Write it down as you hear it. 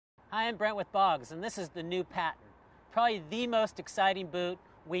Hi, I'm Brent with Bogs, and this is the new Patton. Probably the most exciting boot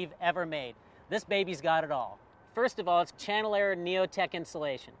we've ever made. This baby's got it all. First of all, it's Channel Air Neotech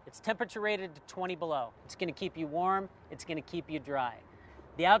insulation. It's temperature rated to 20 below. It's going to keep you warm, it's going to keep you dry.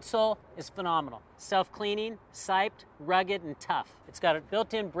 The outsole is phenomenal. Self-cleaning, siped, rugged, and tough. It's got a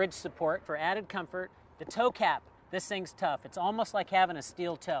built-in bridge support for added comfort. The toe cap, this thing's tough. It's almost like having a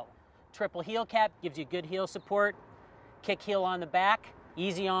steel toe. Triple heel cap gives you good heel support. Kick heel on the back.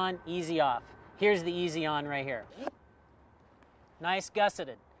 Easy on, easy off. Here's the easy on right here. Nice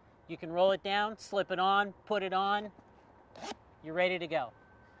gusseted. You can roll it down, slip it on, put it on. You're ready to go.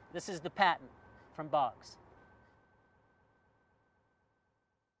 This is the Patton from Bogs.